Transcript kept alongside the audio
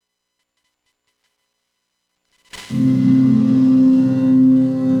Welcome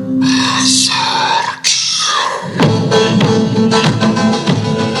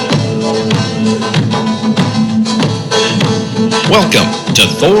to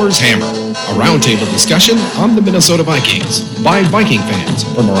Thors Hammer, a roundtable discussion on the Minnesota Vikings by Viking fans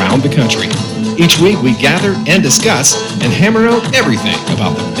from around the country. Each week we gather and discuss and hammer out everything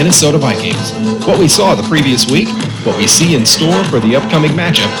about the Minnesota Vikings, what we saw the previous week, what we see in store for the upcoming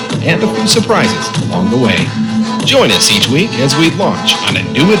matchup, and a few surprises along the way. Join us each week as we launch on a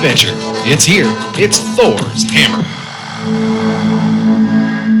new adventure. It's here. It's Thors Hammer.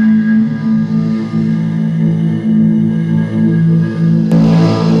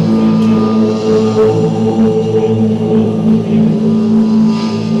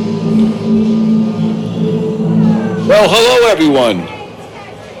 Well, hello everyone.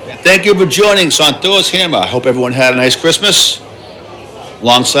 Thank you for joining us on Thors Hammer. I hope everyone had a nice Christmas.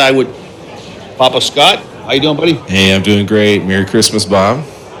 Alongside with Papa Scott. How you doing, buddy? Hey, I'm doing great. Merry Christmas, Bob.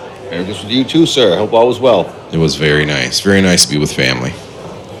 Merry Christmas to you too, sir. I hope all was well. It was very nice. Very nice to be with family.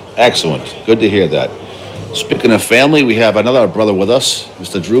 Excellent. Good to hear that. Speaking of family, we have another brother with us,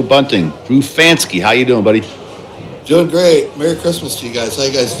 Mr. Drew Bunting. Drew Fansky. How you doing, buddy? Doing great. Merry Christmas to you guys. How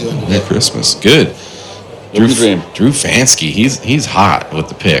you guys doing today? Merry Christmas. Good. Drew Fansky, he's hot with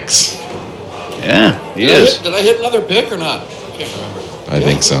the picks. Yeah, he is. Did I hit another pick or not? I can't remember. I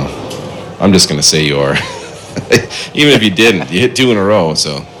think so. I'm just going to say you are. Even if you didn't, you hit 2 in a row,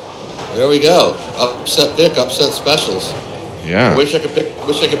 so. There we go. Upset pick, upset specials. Yeah. Wish I could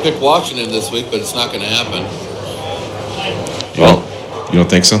pick Washington this week, but it's not going to happen. Well, you don't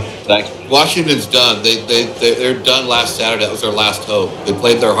think so? Thanks. Washington's done. They're done last Saturday. That was their last hope. They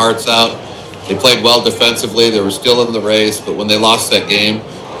played their hearts out. They played well defensively. They were still in the race, but when they lost that game,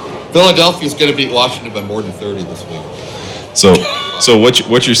 Philadelphia's going to beat Washington by more than 30 this week. So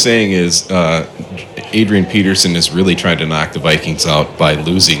what you're saying is Adrian Peterson is really trying to knock the Vikings out by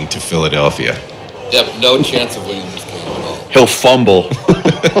losing to Philadelphia. They have no chance of winning this game at all. He'll fumble.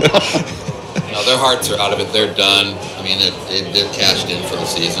 No, their hearts are out of it. They're done. I mean, they're cashed in for the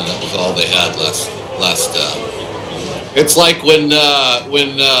season. That was all they had last. It's like when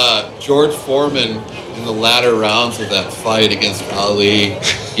George Foreman in the latter rounds of that fight against Ali,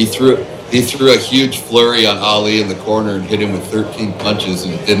 he threw a huge flurry on Ali in the corner and hit him with 13 punches,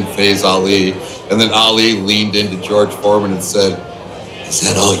 and it didn't faze Ali. And then Ali leaned into George Foreman and said, "Is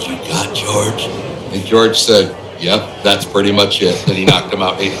that all you got, George?" And George said, "Yep, that's pretty much it." Then he knocked him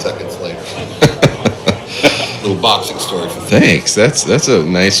out 8 seconds later. Little boxing story. Thanks. That's a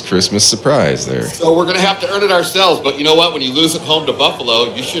nice Christmas surprise there. So we're going to have to earn it ourselves. But you know what? When you lose at home to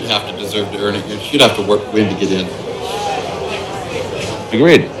Buffalo, you should have to deserve to earn it. You should have to win to get in.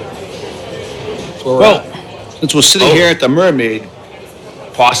 Agreed. Well, since we're sitting here at the Mermaid,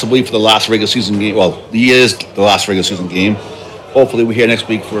 possibly for the last regular season game, well, the last regular season game. Hopefully we're here next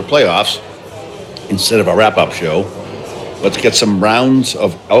week for playoffs instead of a wrap-up show. Let's get some rounds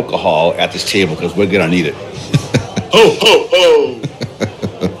of alcohol at this table because we're going to need it. Ho, ho, ho!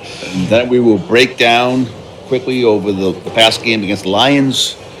 And then we will break down quickly over the past game against the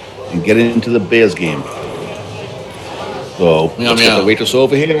Lions and get into the Bears game. So let's get the waitress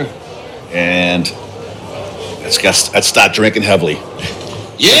over here and let's start drinking heavily.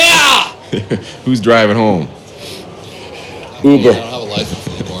 Yeah! Who's driving home? Uber. I don't have a license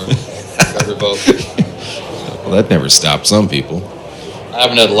anymore. Got revoked. Well, that never stopped some people. I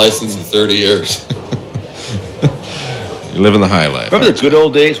haven't had a license in 30 years. You're living the high life. Remember the good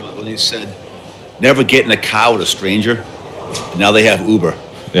old days when they said, never get in a car with a stranger? And now they have Uber.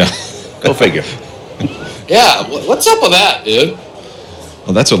 Yeah. Go figure. Yeah, what's up with that, dude?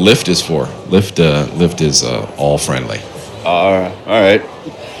 Well, that's what Lyft is for. Lyft is all friendly. All right.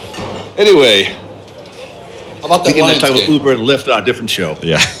 Anyway, How about we that can Lions talk about game? Uber and Lyft on a different show.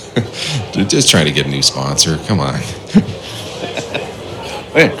 Yeah. Just trying to get a new sponsor. Come on.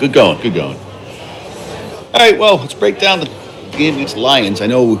 Okay, good going. All right, well, let's break down the game against the Lions. I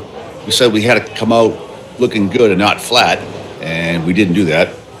know we said we had to come out looking good and not flat, and we didn't do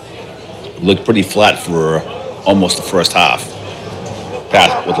that. We looked pretty flat for almost the first half.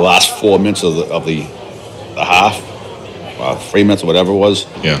 Past with the last 4 minutes of the half, 3 minutes or whatever it was.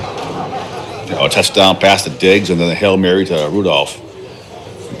 Yeah. A touchdown pass to Diggs and then a Hail Mary to Rudolph.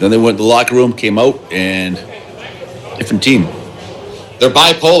 Then they went to the locker room, came out, and different team. They're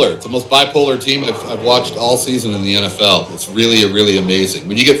bipolar. It's the most bipolar team I've watched all season in the NFL. It's really amazing.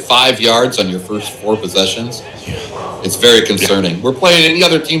 When you get 5 yards on your first 4 possessions, it's very concerning. Yeah. We're playing any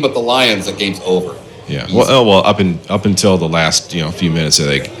other team but the Lions, the game's over. Yeah. Well, up until the last few minutes of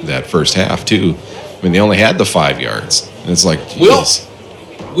that first half too. I mean, they only had the 5 yards. And it's like, geez.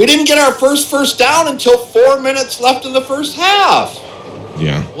 We didn't get our first down until 4 minutes left in the first half.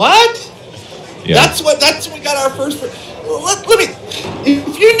 Yeah. What? Yeah. That's what we got our first. Let me.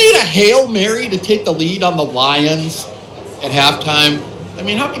 If you need a Hail Mary to take the lead on the Lions at halftime, I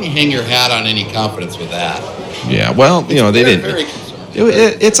mean, how can you hang your hat on any confidence with that? Yeah. Well, they didn't. Very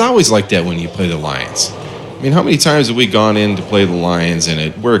It's always like that when you play the Lions. I mean, how many times have we gone in to play the Lions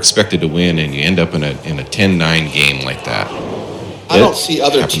and we're expected to win, and you end up in a 10-9 game like that? I don't see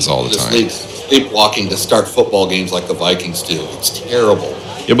other happens teams all the in time. this league sleepwalking to start football games like the Vikings do. It's terrible.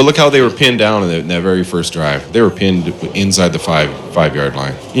 Yeah, but look how they were pinned down in that very first drive. They were pinned inside the five-yard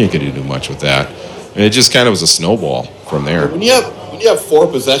line. You ain't gonna do much with that. And it just kind of was a snowball from there. When you have 4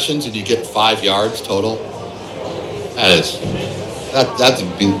 possessions and you get 5 yards total, that's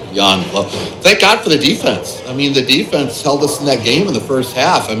beyond low. Thank God for the defense. I mean, the defense held us in that game in the first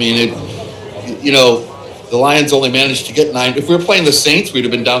half. I mean, the Lions only managed to get 9. If we were playing the Saints, we'd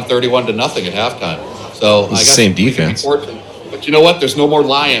have been down 31-0 at halftime. So It's the same defense. But you know what? There's no more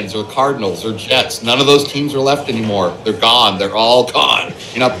Lions or Cardinals or Jets. None of those teams are left anymore. They're gone. They're all gone.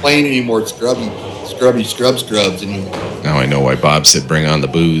 You're not playing anymore. It's scrubs. And Now I know why Bob said bring on the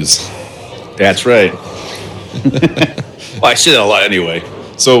booze. That's right. Well, I say that a lot anyway.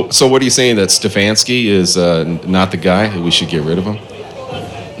 So what are you saying, that Stefanski is not the guy, who we should get rid of him?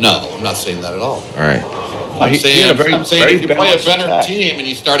 no, I'm not saying that at all. All right. I'm He saying had a very if you play a balanced better attack. team and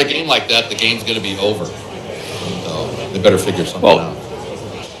you start a game like that, the game's going to be over. So they better figure something Well, out.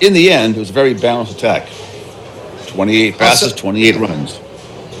 in the end, it was a very balanced attack. 28 passes, 28 runs.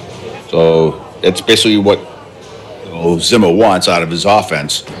 So it's basically what Zimmer wants out of his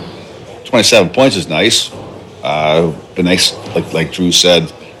offense. 27 points is nice. Be nice, like Drew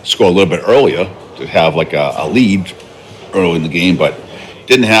said, score a little bit earlier to have like a lead early in the game, but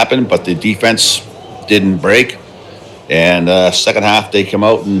didn't happen. But the defense didn't break, and second half they come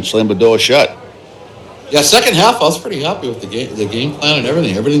out and slammed the door shut. Yeah, second half, I was pretty happy with the game plan and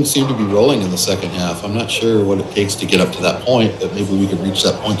everything. Everything seemed to be rolling in the second half. I'm not sure what it takes to get up to that point, but maybe we could reach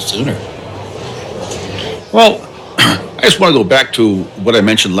that point sooner. Well, I just want to go back to what I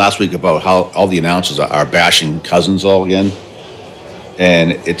mentioned last week about how all the announcers are bashing Cousins all again.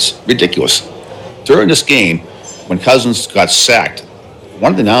 And it's ridiculous. During this game, when Cousins got sacked,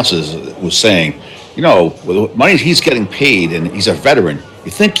 one of the announcers was saying, with the money he's getting paid and he's a veteran,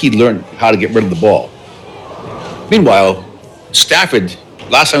 you think he'd learn how to get rid of the ball. Meanwhile, Stafford,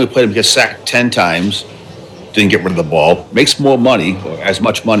 last time we played him, gets sacked 10 times, didn't get rid of the ball, makes more money, or as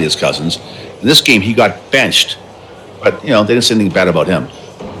much money as Cousins. In this game, he got benched, but, they didn't say anything bad about him.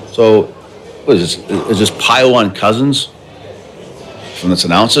 So, what is this? Is this pile on Cousins from this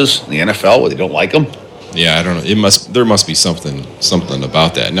announcers in the NFL where they don't like him? Yeah, I don't know. There must be something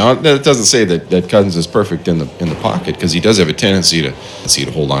about that. Now, that doesn't say that Cousins is perfect in the pocket, because he does have a tendency to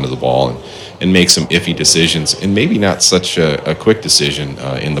hold on to the ball and make some iffy decisions, and maybe not such a quick decision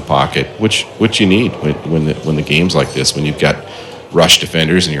in the pocket, which you need when the game's like this, when you've got rush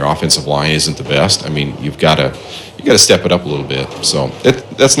defenders and your offensive line isn't the best. I mean, you've got to step it up a little bit. So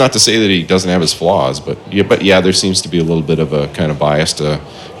that's not to say that he doesn't have his flaws, but there seems to be a little bit of a kind of bias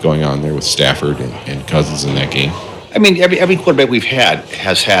going on there with Stafford and Cousins in that game. I mean, every quarterback we've had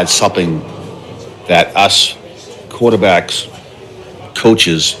has had something that us quarterbacks,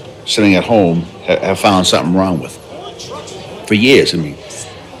 coaches sitting at home have found something wrong with for years. I mean,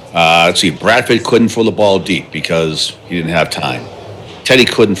 let's see, Bradford couldn't throw the ball deep because he didn't have time. Teddy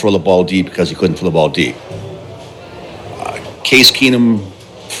couldn't throw the ball deep because he couldn't throw the ball deep. Case Keenum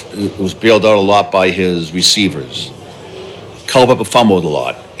was bailed out a lot by his receivers. Culpepper fumbled a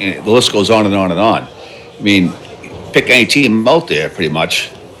lot. And the list goes on and on and on. I mean, pick any team out there pretty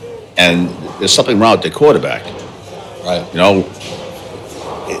much, and there's something wrong with their quarterback. Right.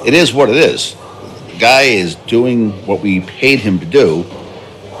 It is what it is. The guy is doing what we paid him to do.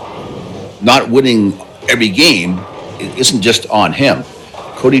 Not winning every game isn't just on him.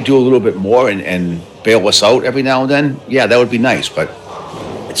 Could he do a little bit more and bail us out every now and then? Yeah, that would be nice, but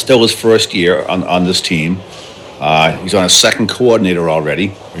it's still his first year on this team. He's on a second coordinator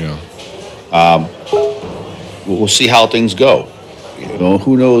already. Yeah. We'll see how things go.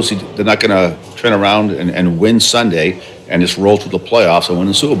 Who knows? They're not going to turn around and win Sunday and just roll through the playoffs and win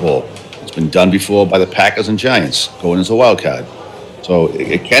the Super Bowl. It's been done before by the Packers and Giants, going as a wild card. So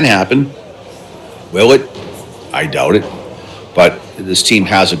it can happen. Will it? I doubt it. But this team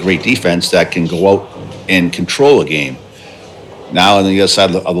has a great defense that can go out and control a game. Now on the other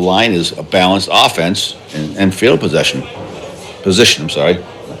side of the line is a balanced offense and field position. Position.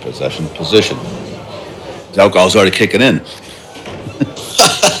 The alcohol's already kicking in.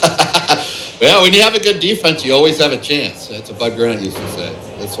 Well, when you have a good defense, you always have a chance. That's what Bud Grant used to say.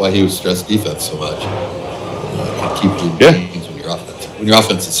 That's why he was stressed defense so much. Keep doing games when your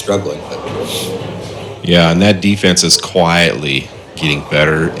offense is struggling. But. Yeah, and that defense is quietly getting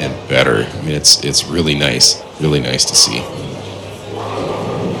better and better. I mean, it's really nice to see.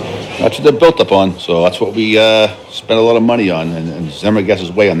 That's what they're built up on, so that's what we spend a lot of money on, and Zimmer gets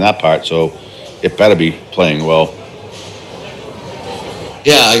his way on that part, so it better be playing well.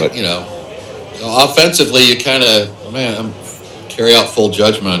 Yeah, offensively, you kind of, carry out full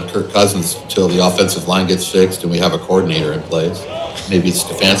judgment on Kirk Cousins until the offensive line gets fixed and we have a coordinator in place. Maybe it's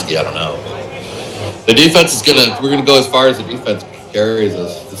Stefanski, I don't know. The defense is we're going to go as far as the defense carries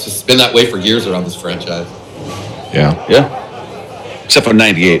us. It's just been that way for years around this franchise. Yeah. Except for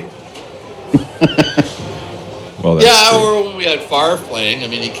 98. Well, or when we had Favre playing, I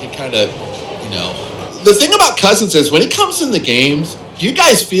mean, he can kind of, The thing about Cousins is when he comes in the games, you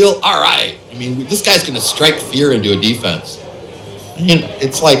guys feel, all right, I mean, this guy's going to strike fear into a defense. I mean,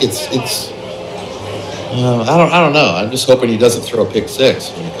 it's like, I don't know. I'm just hoping he doesn't throw a pick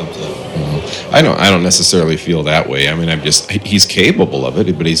six when he comes in. Mm-hmm. I don't necessarily feel that way. I mean, he's capable of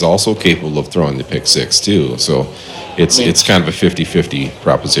it, but he's also capable of throwing the pick six too. So it's kind of a 50-50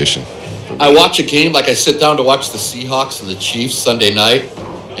 proposition. I watch a game, like I sit down to watch the Seahawks and the Chiefs Sunday night,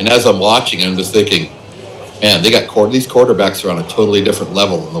 and as I'm watching, I'm just thinking, man, these quarterbacks are on a totally different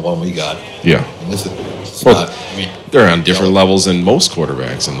level than the one we got. Yeah. And they're on different levels than most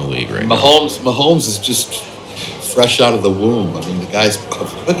quarterbacks in the league right now. Mahomes is just fresh out of the womb. I mean, the guy's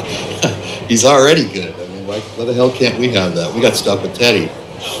he's already good. I mean, why the hell can't we have that? We got stuck with Teddy.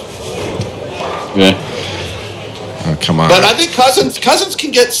 Yeah. Oh, come on. But I think Cousins can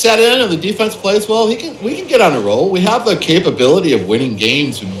get set in and the defense plays well. We can get on a roll. We have the capability of winning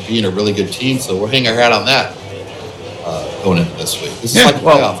games and being a really good team, so we'll hang our hat on that going into this week. This is like a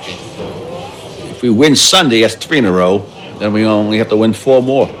playoff game. If we win Sunday, that's 3 in a row. Then we only have to win 4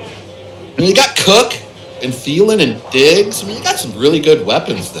 more. I mean, you got Cook and Thielen and Diggs. I mean, you got some really good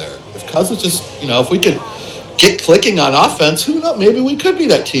weapons there. If Cousins just, if we could get clicking on offense, who knows? Maybe we could be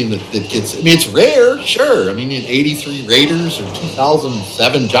that team that gets. I mean, it's rare, sure. I mean, 83 Raiders or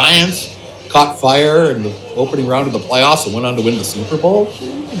 2007 Giants caught fire in the opening round of the playoffs and went on to win the Super Bowl.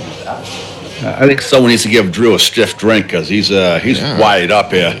 I think someone needs to give Drew a stiff drink because he's wired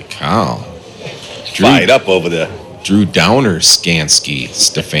up here. Holy cow. Fired up over there. Drew Downer, Stefanski.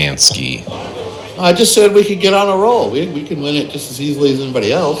 I just said we could get on a roll. We can win it just as easily as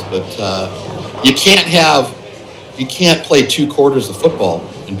anybody else, but you can't play 2 quarters of football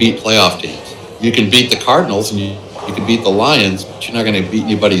and beat playoff teams. You can beat the Cardinals and you can beat the Lions, but you're not going to beat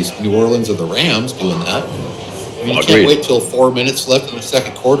anybody's New Orleans or the Rams doing that. I mean, you can't wait till 4 minutes left in the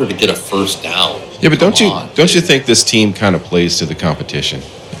second quarter to get a first down. Yeah, but don't you think this team kind of plays to the competition?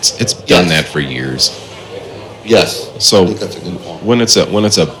 It's done that for years. Yes. So I think that's a good point. when it's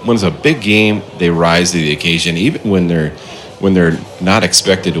a big game, they rise to the occasion. Even when they're not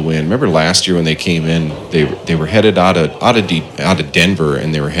expected to win. Remember last year when they came in, they were headed out of Denver,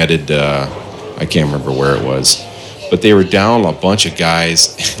 and they were headed I can't remember where it was, but they were down a bunch of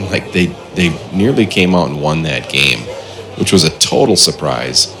guys. Like they nearly came out and won that game, which was a total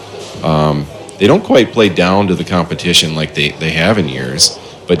surprise. They don't quite play down to the competition like they have in years.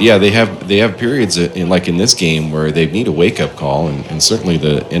 But yeah, they have periods in this game where they need a wake up call, and certainly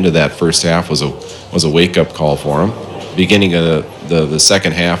the end of that first half was a wake up call for them. Beginning of the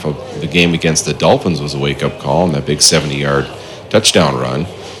second half of the game against the Dolphins was a wake up call, and that big 70-yard touchdown run.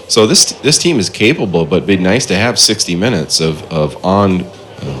 So this team is capable, but it'd be nice to have 60 minutes of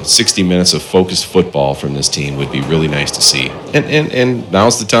 60 minutes of focused football from this team would be really nice to see. And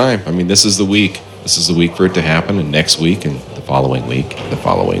now's the time. I mean, this is the week. This is the week for it to happen, and next week, and the following week.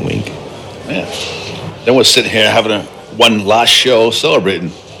 Yeah. Then we're sitting here having one last show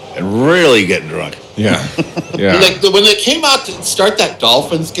celebrating and really getting drunk. Yeah. Yeah. When they came out to start that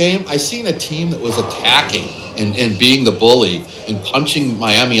Dolphins game, I seen a team that was attacking and being the bully and punching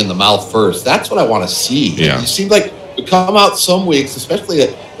Miami in the mouth first. That's what I want to see. Yeah. It seems like we come out some weeks, especially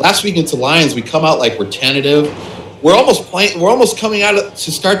last week against the Lions, we come out like we're tentative. We're almost coming out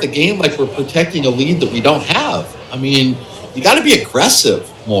to start the game like we're protecting a lead that we don't have. I mean, you got to be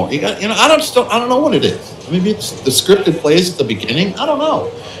aggressive more. I don't know what it is. Maybe it's the scripted plays at the beginning. I don't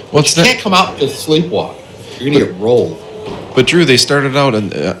know. Well, you can't come out and just sleepwalk. You're going to get rolled. But Drew, they started out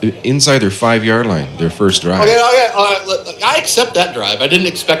inside their 5-yard line, their first drive. Okay. I accept that drive. I didn't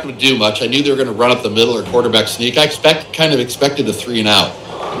expect them to do much. I knew they were going to run up the middle or quarterback sneak. I expected a 3 and out.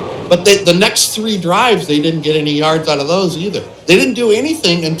 But the next 3 drives, they didn't get any yards out of those either. They didn't do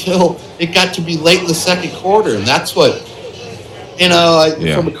anything until it got to be late in the second quarter, and that's what,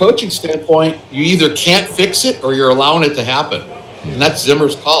 from a coaching standpoint, you either can't fix it or you're allowing it to happen. And that's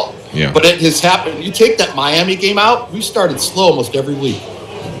Zimmer's call. Yeah. But it has happened. You take that Miami game out, we started slow almost every week.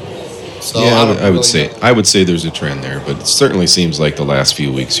 So Yeah, I would really say there's a trend there, but it certainly seems like the last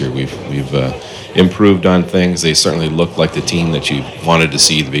few weeks here we've improved on things. They certainly look like the team that you wanted to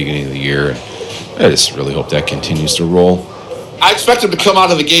see at the beginning of the year. I just really hope that continues to roll. I expect them to come out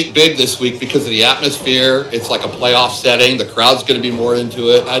of the gate big this week because of the atmosphere. It's like a playoff setting. The crowd's going to be more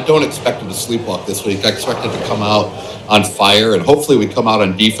into it. I don't expect them to sleepwalk this week. I expect them to come out on fire, and hopefully we come out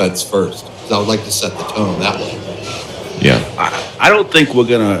on defense first, because I would like to set the tone that way. Yeah. I don't think we're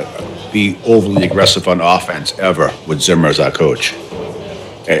going to be overly aggressive on offense ever with Zimmer as our coach.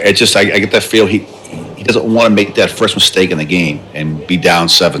 It just, I get that feel he doesn't want to make that first mistake in the game and be down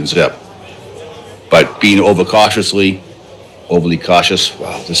 7-0. But being overly cautious,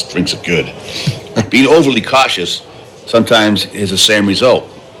 wow, this drinks are good. Being overly cautious sometimes is the same result.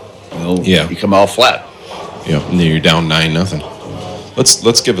 You come out flat. Yeah, and then you're down 9-0.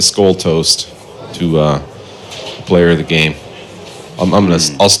 Let's give a skull toast to player of the game.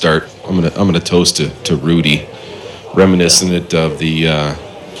 I'll start. I'm gonna toast to Rudy, reminiscent of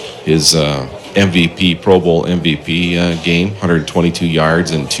his MVP, Pro Bowl MVP game, 122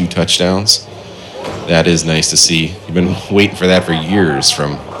 yards and 2 touchdowns. That is nice to see. You've been waiting for that for years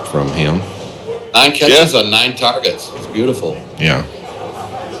from him. 9 catches on 9 targets. It's beautiful. Yeah.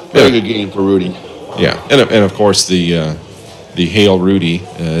 Very good game for Rudy. Yeah, and of course the Hail Rudy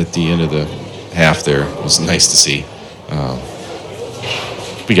at the end of the half there was nice to see.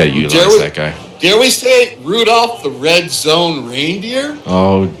 We got to utilize that guy. Dare we say Rudolph the Red Zone Reindeer?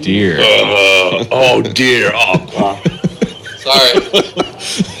 Oh dear. Oh dear. Oh. Sorry.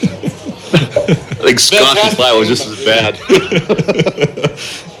 I think Scotch Fly was just as bad.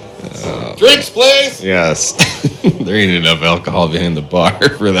 Drinks, please. Yes. There ain't enough alcohol behind the bar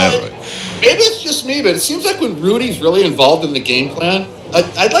for that one. Maybe it's just me, but it seems like when Rudy's really involved in the game plan,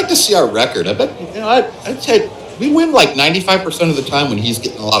 I'd like to see our record. I bet, I'd say we win like 95% of the time when he's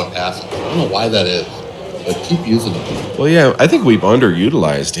getting a lot of passes. I don't know why that is, but keep using him. Well, yeah, I think we've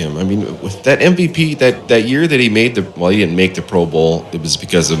underutilized him. I mean, with that MVP, that year that he made he didn't make the Pro Bowl. It was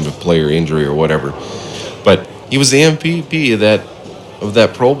because of a player injury or whatever. But he was the MVP of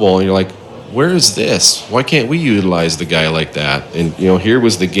that Pro Bowl, and you're like, where is this? Why can't we utilize the guy like that? And here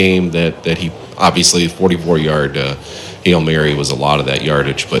was the game that he obviously 44-yard Hail Mary was a lot of that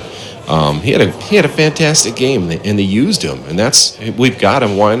yardage, but he had a fantastic game, and they used him, and we've got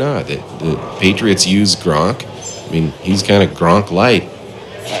him. Why not? The Patriots use Gronk. I mean, he's kind of Gronk light.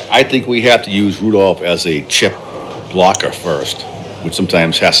 I think we have to use Rudolph as a chip blocker first, which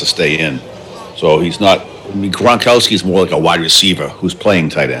sometimes has to stay in. So he's not. I mean, Gronkowski is more like a wide receiver who's playing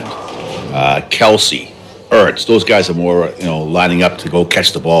tight end. Kelsey, Ertz, those guys are more, lining up to go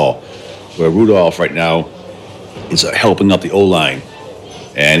catch the ball. Where Rudolph right now is helping out the O-line,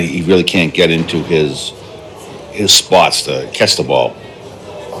 and he really can't get into his spots to catch the ball.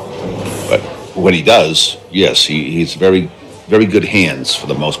 But when he does, yes, he's very, very good hands for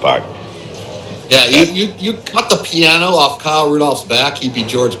the most part. Yeah, you cut the piano off Kyle Rudolph's back, he'd be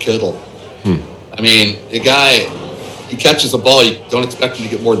George Kittle. I mean, the guy, he catches the ball, you don't expect him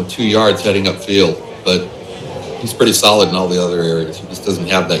to get more than 2 yards heading upfield, but he's pretty solid in all the other areas. He just doesn't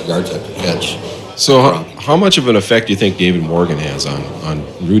have that yard type to catch. So how much of an effect do you think David Morgan has on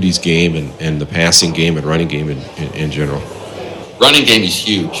Rudy's game and the passing game and running game in general? Running game, he's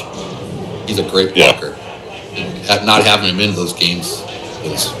huge. He's a great blocker. And not having him in those games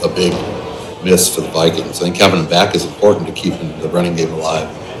is a big miss for the Vikings. I think having him back is important to keeping the running game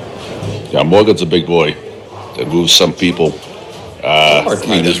alive. Yeah, Morgan's a big boy that moves some people.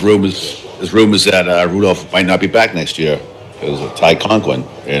 There's rumors that Rudolph might not be back next year because of Ty Conklin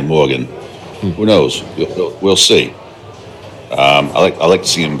and Morgan. Who knows? We'll see. I like to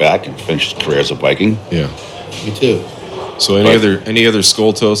see him back and finish his career as a Viking. Yeah, me too. So any other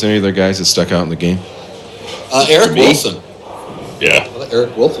skull toast? Any other guys that stuck out in the game? Eric Wilson. Yeah.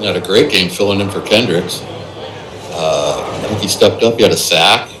 Eric Wilson had a great game filling in for Kendricks. I think he stepped up. He had a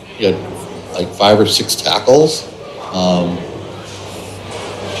sack. He had like 5 or 6 tackles.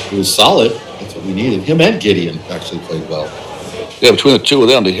 He was solid. That's what we needed. Him and Gideon actually played well. Yeah, between the two of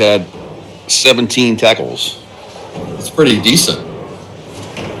them, they had 17 tackles. It's pretty decent.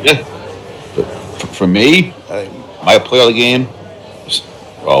 Yeah. But for me, my player of the game,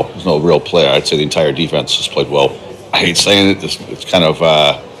 there's no real player. I'd say the entire defense just played well. I hate saying it. It's kind of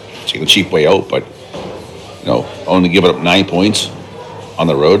taking the cheap way out, but only giving up 9 points on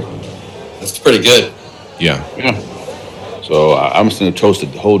the road. That's pretty good. Yeah. So I'm just going to toast the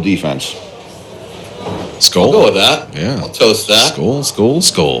whole defense. Skull. I'll go with that. Yeah. I'll toast that.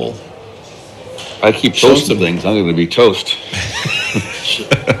 Skull. I keep toasting things. I'm going to be toast.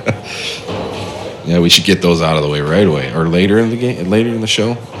 Yeah, we should get those out of the way right away, or later in the game, later in the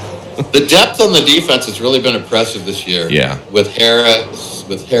show. The depth on the defense has really been impressive this year. Yeah. With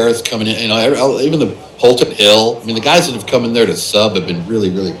Harris coming in, even the Holton Hill. I mean, the guys that have come in there to sub have been really,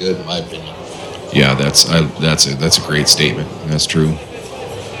 really good, in my opinion. Yeah, that's a great statement. That's true.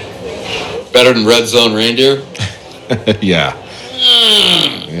 Better than Red Zone Reindeer. Yeah.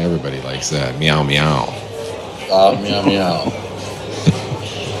 Everybody likes that. Meow meow. Meow meow.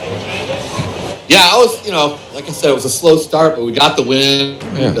 Yeah, I was, like I said, it was a slow start, but we got the win.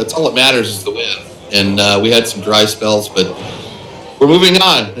 Yeah. That's all that matters is the win. And we had some dry spells, but we're moving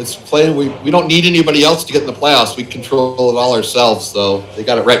on. It's playing. We don't need anybody else to get in the playoffs. We control it all ourselves, so they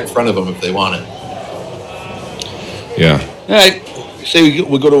got it right in front of them if they want it. Yeah. All right. Say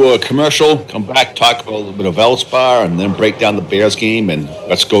we go to a commercial, come back, talk about a little bit of Valspar, and then break down the Bears game, and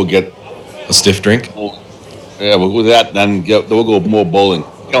let's go get A stiff drink? Yeah, we'll do that, then we'll go more bowling.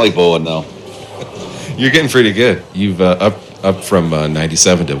 Kind of like bowling, though. You're getting pretty good. You've up from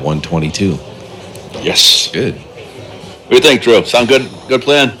 97 to 122. Yes. Good. What do you think, Drew? Sound good? Good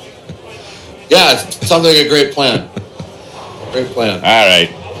plan? Yeah, it sounds like a great plan. Great plan. All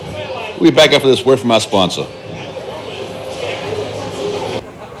right. We'll be back after this word from our sponsor.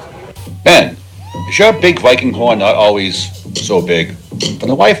 Ben, is your big Viking horn not always so big? When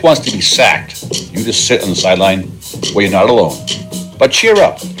the wife wants to be sacked, you just sit on the sideline where you're not alone. But cheer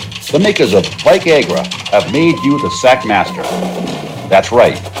up. The makers of Viagra have made you the sack master. That's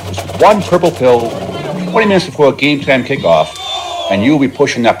right. Just one purple pill, 20 minutes before a game time kickoff, and you'll be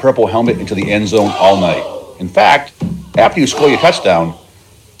pushing that purple helmet into the end zone all night. In fact, after you score your touchdown,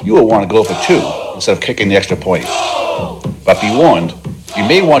 you will want to go for two instead of kicking the extra point. But be warned, you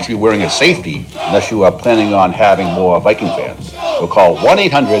may want to be wearing a safety unless you are planning on having more Viking fans. So call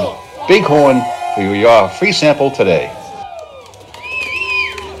 1-800-BIG-HORN for your free sample today.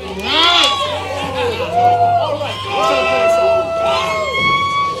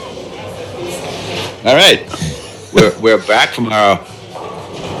 All right, we're back from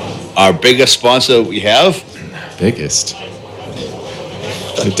our biggest sponsor we have. Biggest.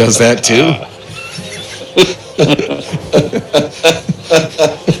 It does that too?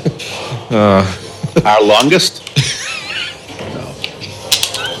 Our longest.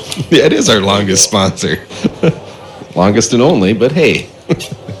 Yeah, it is our longest sponsor. Longest and only, but hey.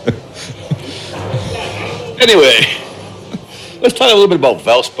 Anyway, let's talk a little bit about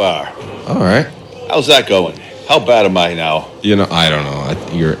Valspar. All right. How's that going? How bad am I now? I don't know.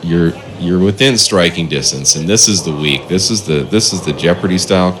 You're within striking distance, and this is the week. This is the Jeopardy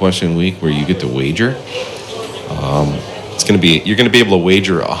style question week where you get to wager. You're gonna be able to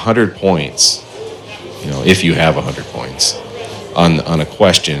wager 100 points. If you have 100 points on a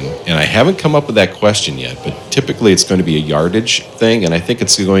question, and I haven't come up with that question yet, but typically it's going to be a yardage thing, and I think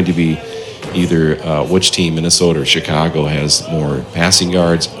it's going to be either which team, Minnesota or Chicago, has more passing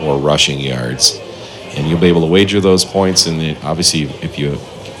yards or rushing yards, and you'll be able to wager those points. And then obviously, if you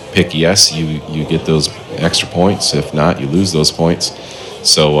pick yes, you get those extra points. If not, you lose those points.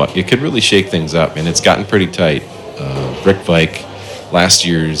 So it could really shake things up, and it's gotten pretty tight. Rick Vike, last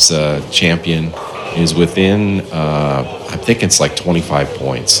year's champion, is within, I think it's like 25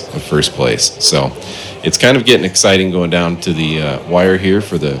 points of first place. So it's kind of getting exciting going down to the wire here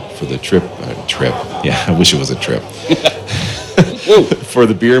for the trip. Yeah, I wish it was a trip. For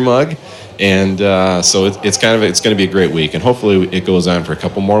the beer mug. And so it's going to be a great week. And hopefully it goes on for a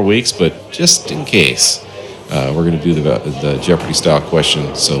couple more weeks. But just in case, we're going to do the Jeopardy style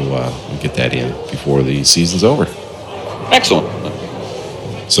question. So we get that in before the season's over. Excellent.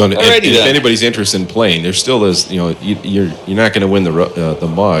 So if anybody's interested in playing, there still is, you're not going to win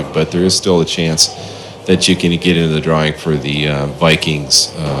the mug, but there is still a chance that you can get into the drawing for the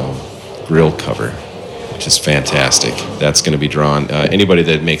Vikings grill cover, which is fantastic. That's going to be drawn. Anybody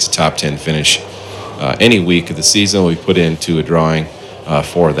that makes a top 10 finish any week of the season, we put into a drawing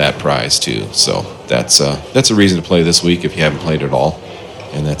for that prize too. So that's a reason to play this week if you haven't played at all.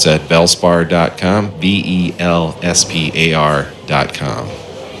 And that's at Velspar.com, VELSPAR.com.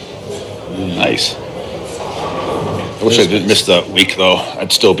 Nice. I wish I didn't miss that week, though.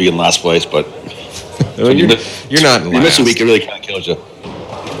 I'd still be in last place, but... Well, you're not in last. You miss a week, it really kind of kills you.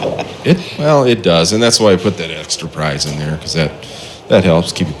 It does, and that's why I put that extra prize in there, because that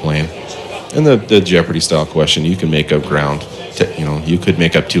helps keep you playing. And the Jeopardy-style question, you can make up ground. You could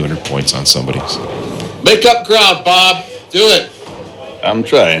make up 200 points on somebody. Make up ground, Bob. Do it. I'm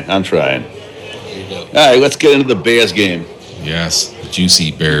trying. There you go. All right, let's get into the Bears game. Yes, the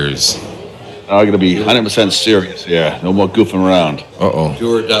juicy Bears. I'm going to be 100% serious here. No more goofing around. Uh-oh.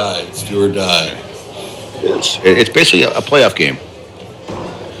 Do or die. It's do or die. It's basically a playoff game.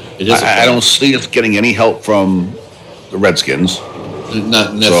 I don't see us getting any help from the Redskins. That's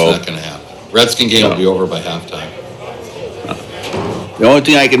not going to happen. Redskin game will be over by halftime. The only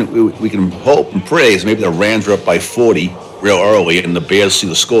thing we can hope and pray is maybe the Rams are up by 40 real early, and the Bears see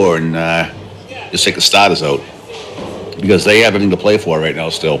the score and just take the starters out, because they have everything to play for right now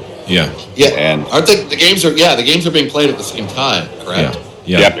still. Yeah. And aren't the games are being played at the same time, correct?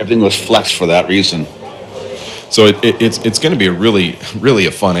 Yeah. Yep, everything was flexed for that reason. So it's going to be a really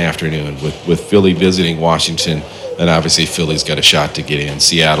a fun afternoon with Philly visiting Washington, and obviously Philly's got a shot to get in.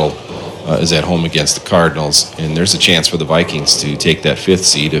 Seattle is at home against the Cardinals, and there's a chance for the Vikings to take that 5th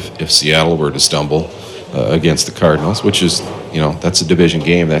seed if Seattle were to stumble against the Cardinals, which is, that's a division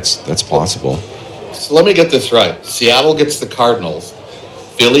game. That's possible. So let me get this right. Seattle gets the Cardinals,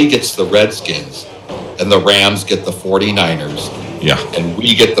 Philly gets the Redskins, and the Rams get the 49ers. Yeah. And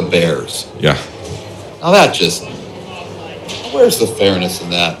we get the Bears. Yeah. Now where's the fairness in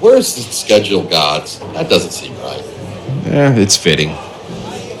that? Where's the schedule gods? That doesn't seem right. Yeah, it's fitting.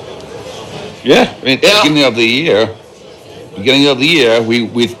 Yeah, I mean, beginning of the year,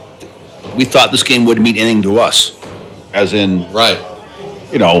 we thought this game wouldn't mean anything to us, as in, right.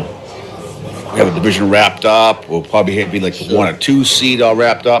 We have a division wrapped up. We'll probably be like the 1 or 2 seed all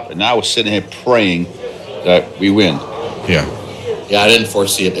wrapped up, and now we're sitting here praying that we win. Yeah. Yeah, I didn't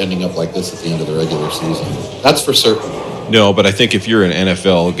foresee it ending up like this at the end of the regular season. That's for certain. No, but I think if you're an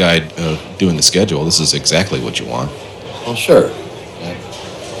NFL guy doing the schedule, this is exactly what you want. Well, sure. Yeah.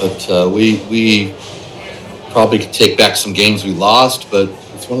 But we probably could take back some games we lost, but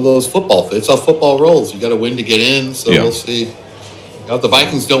it's one of those it's how football rolls. You got to win to get in, so we'll see. If the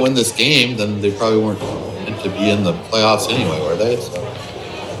Vikings don't win this game, then they probably weren't meant to be in the playoffs anyway, were they? So.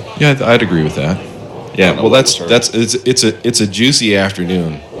 Yeah, I'd agree with that. Yeah, well, it's a juicy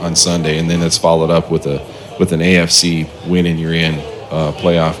afternoon on Sunday, and then it's followed up with an AFC win and you're in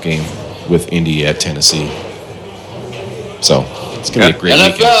playoff game with Indy at Tennessee. So it's gonna be a great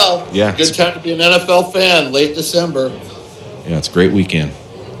NFL. weekend. Yeah, good time to be an NFL fan. Late December. Yeah, it's a great weekend.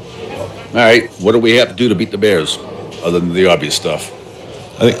 All right, what do we have to do to beat the Bears, other than the obvious stuff?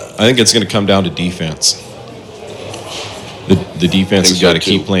 I think it's going to come down to defense. The defense has got to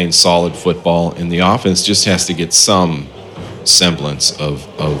keep playing solid football, and the offense just has to get some semblance of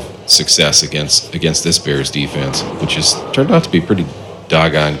success against this Bears defense, which has turned out to be pretty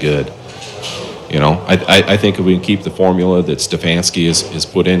doggone good. I think if we can keep the formula that Stefanski has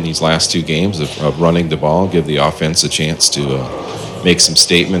put in these last 2 games of running the ball, give the offense a chance to make some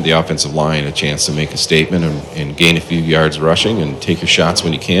statement, the offensive line a chance to make a statement and gain a few yards rushing and take your shots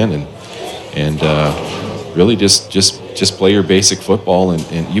when you can and really just play your basic football,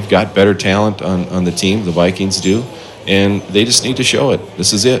 and you've got better talent on the team, the Vikings do, and they just need to show it.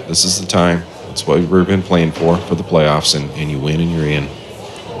 This is it. This is the time. That's what we've been playing for the playoffs, and you win and you're in.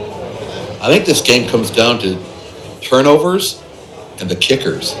 I think this game comes down to turnovers and the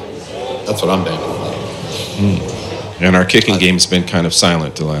kickers. That's what I'm banking on. And our kicking game's been kind of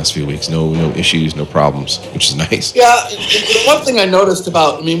silent the last few weeks. No issues, no problems, which is nice. Yeah, one thing I noticed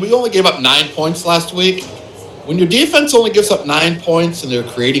we only gave up 9 points last week. When your defense only gives up 9 points and they're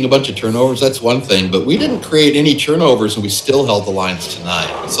creating a bunch of turnovers, that's one thing. But we didn't create any turnovers and we still held the lines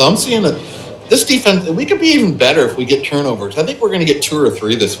tonight. So I'm seeing that this defense, we could be even better if we get turnovers. I think we're going to get 2 or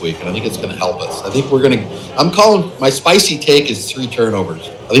 3 this week, and I think it's going to help us. I think I'm calling, my spicy take is 3 turnovers.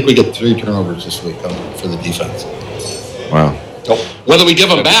 I think we get 3 turnovers this week for the defense. Wow. Whether we give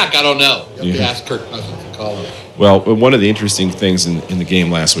them back, I don't know. You have to ask Kirk Cousins to call them. Well, one of the interesting things in the game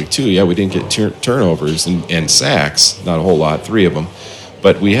last week, too, we didn't get turnovers and sacks, not a whole lot, 3 of them.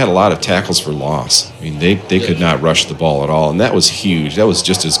 But we had a lot of tackles for loss. I mean, they could not rush the ball at all, and that was huge. That was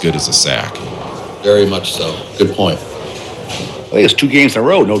just as good as a sack. Very much so. Good point. I think it's 2 games in a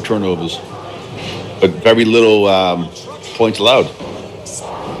row, no turnovers, but very little points allowed.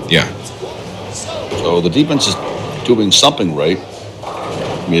 Yeah. So the defense is doing something right.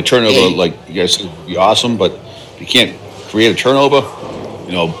 I mean, a turnover, like you guys said, would be awesome, but if you can't create a turnover,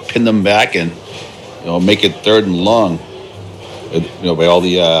 pin them back and, make it 3rd and long, by all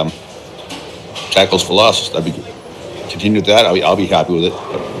the tackles for loss. That'd be good. Continue with that. I'll be happy with it.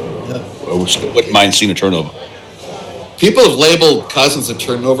 I wouldn't mind seeing a turnover. People have labeled Cousins a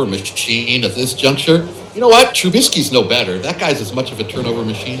turnover machine at this juncture. You know what? Trubisky's no better. That guy's as much of a turnover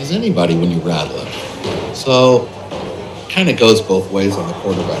machine as anybody when you rattle him. So, kind of goes both ways on the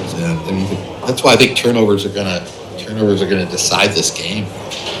quarterback's end. I mean, that's why I think turnovers are gonna decide this game.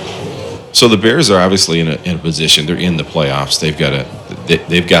 So the Bears are obviously in a position. They're in the playoffs. They've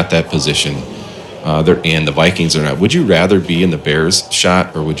got that position. They're in. The Vikings are not. Would you rather be in the Bears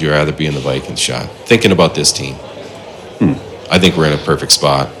shot or would you rather be in the Vikings shot? Thinking about this team, I think we're in a perfect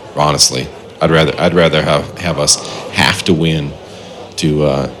spot. Honestly, I'd rather have us have to win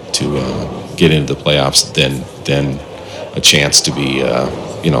to get into the playoffs than a chance to be.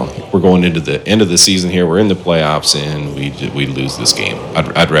 We're going into the end of the season here. We're in the playoffs, and we lose this game.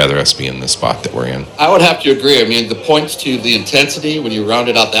 I'd rather us be in the spot that we're in. I would have to agree. I mean, the points to the intensity when you round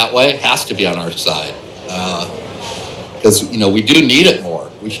it out that way has to be on our side, because we do need it more.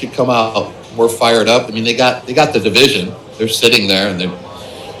 We should come out more fired up. I mean, they got the division. They're sitting there, and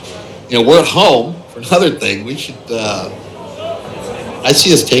we're at home. For another thing, we should. I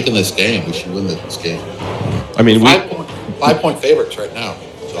see us taking this game. We should win this game. I mean, 5-point favorites right now.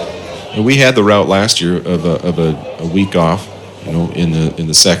 And we had the route last year of a week off, in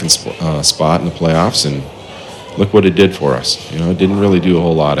the second spot in the playoffs, and look what it did for us. It didn't really do a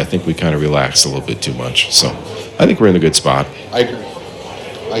whole lot. I think we kind of relaxed a little bit too much. So I think we're in a good spot. I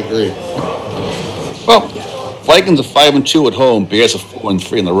agree. Well, Vikings are 5-2 at home. Bears are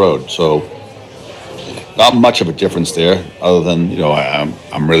 4-3 on the road. So not much of a difference there, other than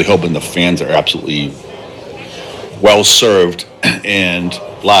I'm really hoping the fans are absolutely well served and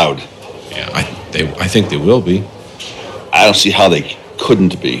loud. Yeah, I think they will be. I don't see how they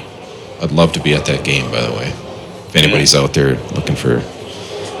couldn't be. I'd love to be at that game, by the way. If anybody's out there looking for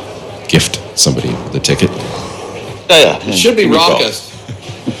gift somebody with a ticket. Yeah. It should be raucous.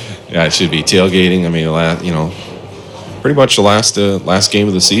 Yeah, it should be tailgating. I mean, pretty much the last game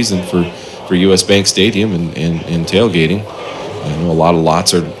of the season for US Bank Stadium and tailgating. I know a lot of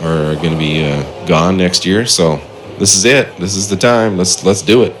lots are going to be gone next year, so this is it. This is the time. Let's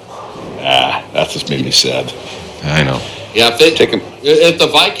do it. That just made me sad. I know. Yeah, if the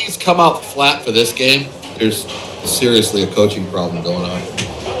Vikings come out flat for this game, there's seriously a coaching problem going on.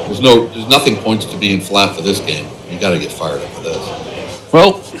 There's nothing points to being flat for this game. You got to get fired up for this.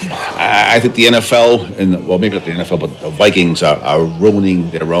 Well, I think the NFL maybe not the NFL, but the Vikings are ruining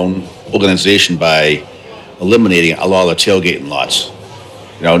their own organization by eliminating a lot of the tailgating lots.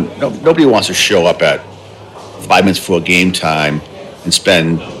 Nobody wants to show up at 5 minutes before game time and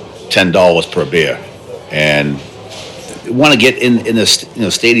spend $10 per beer, and want to get in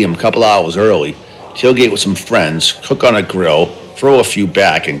the stadium a couple hours early, tailgate with some friends, cook on a grill, throw a few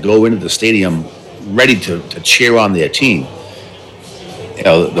back, and go into the stadium ready to cheer on their team.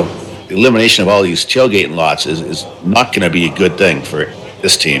 The elimination of all these tailgating lots is not going to be a good thing for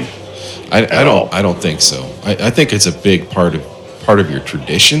this team. I don't think so. I think it's a big part of your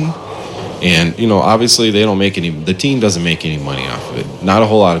tradition. And, obviously they don't make the team doesn't make any money off of it. Not a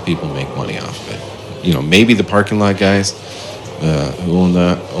whole lot of people make money off of it. Maybe the parking lot guys who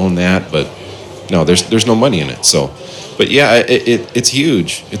own that, but no, there's no money in it. So, but yeah, it's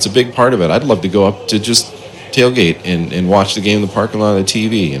huge. It's a big part of it. I'd love to go up to just tailgate and watch the game in the parking lot on the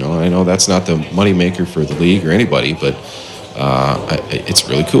TV. I know that's not the money maker for the league or anybody, but it's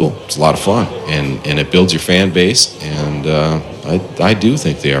really cool. It's a lot of fun, and it builds your fan base. And I do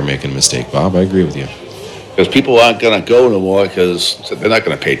think they are making a mistake, Bob. I agree with you. Because people aren't going to go no more because they're not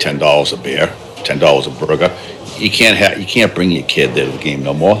going to pay $10 a beer, $10 a burger. You can't bring your kid there to the game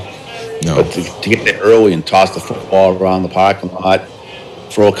no more. No. But to get there early and toss the football around the parking lot,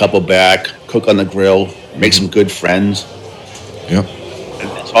 throw a couple back, cook on the grill, make some good friends. Yep.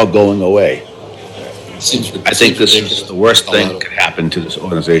 It's all going away. I think this ridiculous. is the worst thing that could happen to this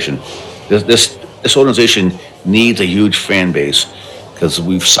organization. This organization needs a huge fan base because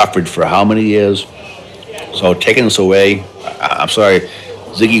we've suffered for how many years? So taking this away, I'm sorry,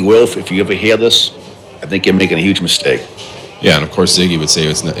 Ziggy Wilf, if you ever hear this, I think you're making a huge mistake. Yeah, and of course Ziggy would say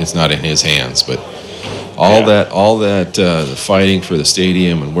it's not in his hands, but all that the fighting for the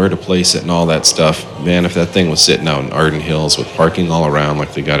stadium and where to place it and all that stuff, man, if that thing was sitting out in Arden Hills with parking all around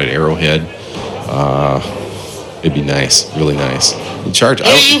like they got at Arrowhead, it'd be nice, really nice. Charge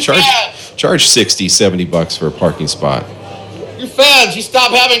 $60-$70 for a parking spot. Your fans, you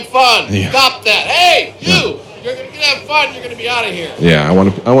stop having fun. Yeah. Stop that. Hey, you! You're gonna have fun. You're gonna be out of here. Yeah, I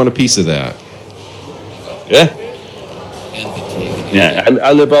want a piece of that. Yeah. Yeah,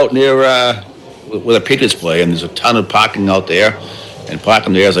 I live out near where the Patriots play, and there's a ton of parking out there, and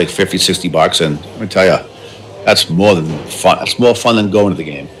parking there is like $50-$60, and let me tell you, that's more than fun. That's more fun than going to the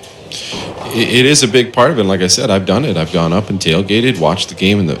game. It is a big part of it. And like I said, I've done it. I've gone up and tailgated, watched the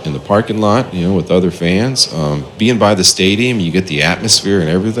game in the parking lot, with other fans. Being by the stadium, you get the atmosphere and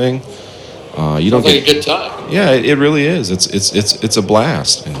everything. You don't get a good time. Yeah, it really is. It's a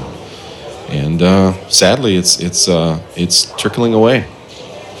blast, and sadly, it's trickling away.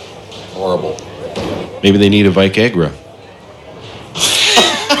 Horrible. Maybe they need a Vikigra.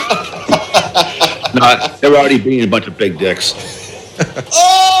 They're already being a bunch of big dicks.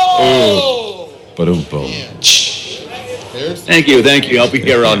 Oh! Ba-dum-bum. There Bears. Thank you. I'll be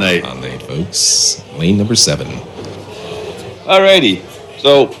here all night. All night, folks. Lane number 7. Alrighty.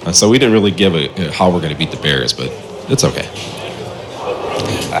 So we didn't really give how we're going to beat the Bears, but it's okay.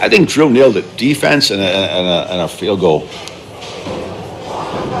 I think Drew nailed it. Defense and a field goal.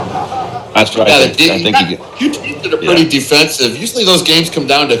 That's right. I think you teams that are pretty defensive. Usually those games come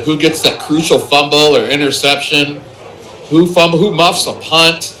down to who gets that crucial fumble or interception, who muffs a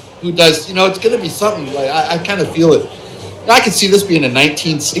punt, who does. It's going to be something. Like I kind of feel it. I could see this being a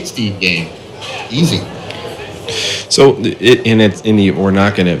 1960 game, easy. So we're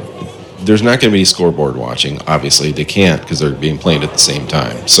not going to. There's not going to be scoreboard watching. Obviously, they can't because they're being played at the same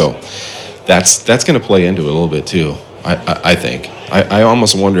time. So that's going to play into it a little bit too. I think. I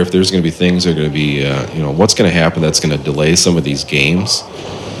almost wonder if there's going to be things that are going to be, what's going to happen that's going to delay some of these games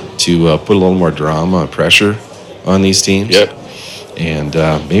to put a little more drama and pressure on these teams. Yep. And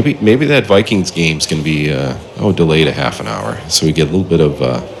maybe that Vikings game's going to be delayed a half an hour, so we get a little bit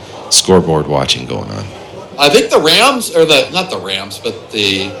of scoreboard watching going on. I think the Rams, or not the Rams, but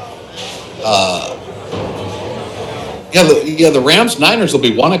the Rams Niners will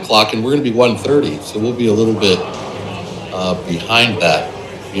be 1:00, and we're going to be 1:30, so we'll be a little bit behind that.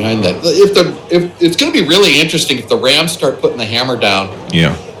 If it's going to be really interesting if the Rams start putting the hammer down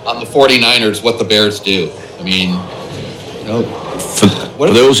on the 49ers, what the Bears do. I mean, for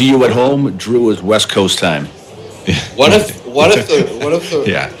those of you at home, Drew is West Coast time. What if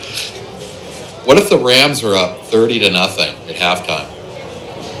the Rams are up 30-0 at halftime?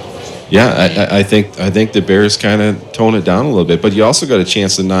 Yeah, I think the Bears kind of tone it down a little bit, but you also got a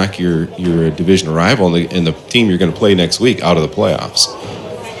chance to knock your division rival and the team you're going to play next week out of the playoffs.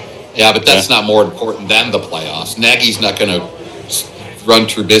 Yeah, but that's not more important than the playoffs. Nagy's not going to run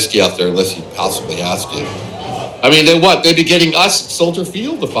Trubisky out there unless he possibly has to. I mean, they'd be getting us at Soldier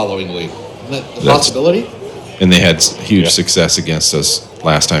Field the following week. Isn't that the possibility? And they had huge success against us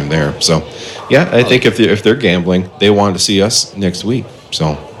last time there. So, yeah, I think if they're gambling, they want to see us next week.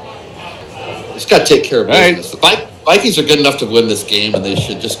 So. Just got to take care of business. The Vikings are good enough to win this game, and they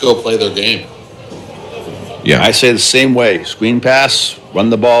should just go play their game. Yeah, I say the same way. Screen pass, run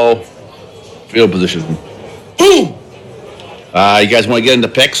the ball, field position. Boom! You guys want to get into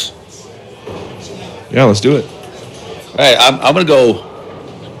picks? Yeah, let's do it. All right, I'm going to go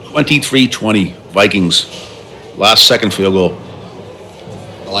 23-20 Vikings. Last second field goal.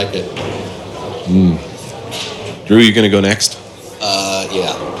 I like it. Drew, you going to go next?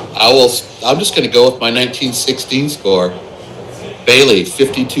 Yeah. I'm just going to go with my 1916 score. Bailey,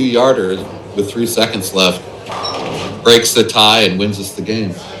 52-yarder with 3 seconds left. Breaks the tie and wins us the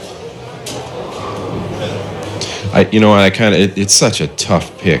game. It's such a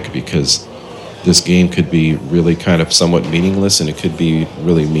tough pick because this game could be really kind of somewhat meaningless and it could be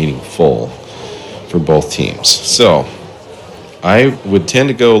really meaningful for both teams. So I would tend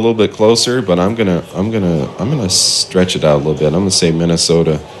to go a little bit closer, but I'm gonna stretch it out a little bit. I'm gonna say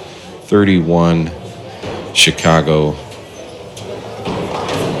Minnesota 31, Chicago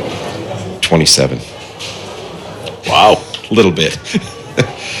 27. Wow, a little bit.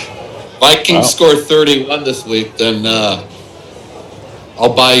 Vikings score 31 this week, then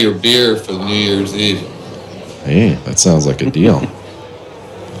I'll buy your beer for New Year's Eve. Hey, that sounds like a deal.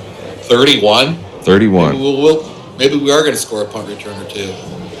 31? 31. Maybe we are going to score a punt return or two.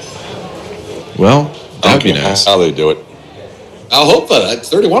 Well, that'd be nice. How they do it. I'll hope that.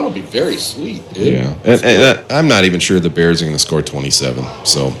 31 would be very sweet, dude. Yeah, and I'm not even sure the Bears are going to score 27.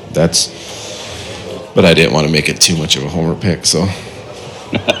 So that's. But I didn't want to make it too much of a homer pick. So.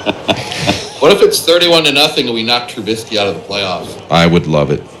 What if it's 31-0 and we knock Trubisky out of the playoffs? I would love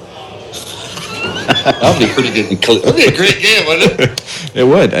it. That would be pretty good. That would be a great game, wouldn't it? It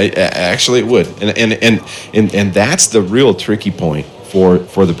would. Actually, it would. And that's the real tricky point for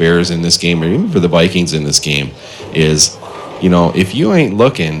the Bears in this game, or even for the Vikings in this game, is, if you ain't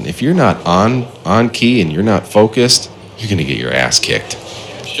looking, if you're not on key and you're not focused, you're going to get your ass kicked.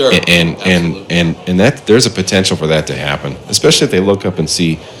 Sure. And that there's a potential for that to happen, especially if they look up and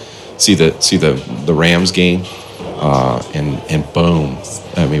see the Rams game, and boom.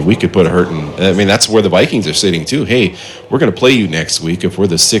 I mean, we could put a hurt in. I mean, that's where the Vikings are sitting too. Hey, we're going to play you next week. If we're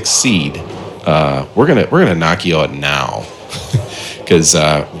the 6th seed, we're gonna knock you out now, because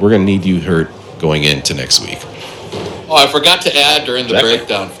we're going to need you hurt going into next week. Oh, I forgot to add during the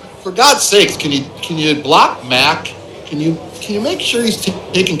breakdown. For God's sakes, can you block Mac? Can you make sure he's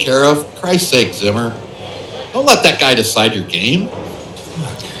taken care of? For Christ's sake, Zimmer. Don't let that guy decide your game.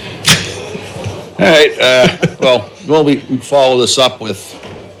 All right. Well, we follow this up with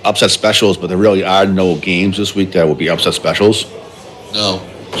upset specials, but there really are no games this week that will be upset specials. No.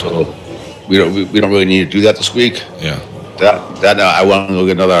 So we don't really need to do that this week. Yeah. that I want to go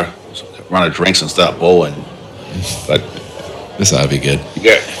get another round of drinks and start bowling. But This ought to be good.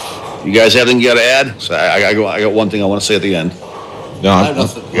 you guys have anything you got to add? So I got one thing I want to say at the end. No,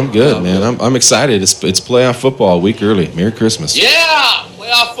 I'm good, man. I'm excited. It's playoff football a week early. Merry Christmas. Yeah,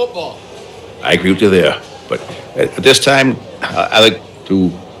 playoff football. I agree with you there. But at this time, I like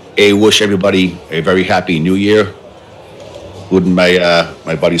to wish everybody a very happy New Year, including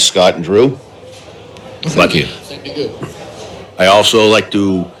my buddies Scott and Drew. Thank you. Thank you. Good. I also like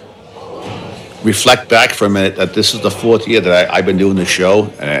to reflect back for a minute that this is the 4th year that I've been doing this show,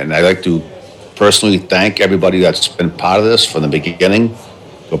 and I like to personally thank everybody that's been part of this from the beginning.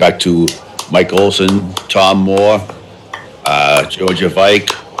 Go back to Mike Olson, Tom Moore, Georgia Vike,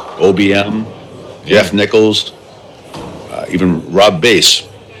 OBM, Jeff Nichols, even Rob Bass.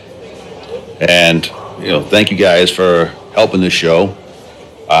 And, thank you guys for helping this show.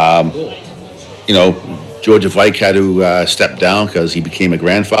 Georgia Vike had to step down because he became a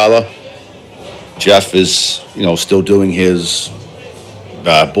grandfather. Jeff is, still doing his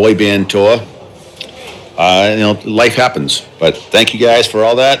boy band tour. Life happens. But thank you guys for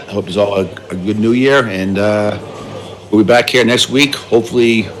all that. I hope it's all a good new year. And we'll be back here next week,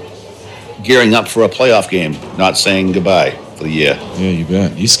 hopefully gearing up for a playoff game, not saying goodbye for the year. Yeah, you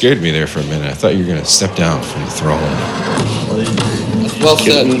bet. You scared me there for a minute. I thought you were going to step down from the throne. Well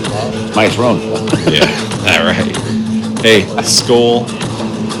said. My throne. Yeah. All right. Hey, Skol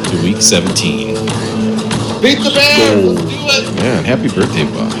to week 17. Beat the band. Let's do it. Yeah, and happy birthday,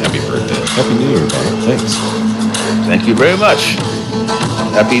 Bob. Happy birthday. Happy New Year, Bob. Thanks. Thank you very much.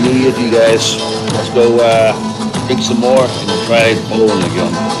 Happy New Year to you guys. Let's go drink some more and try bowling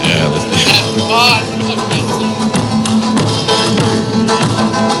again. Yeah, let's Come on.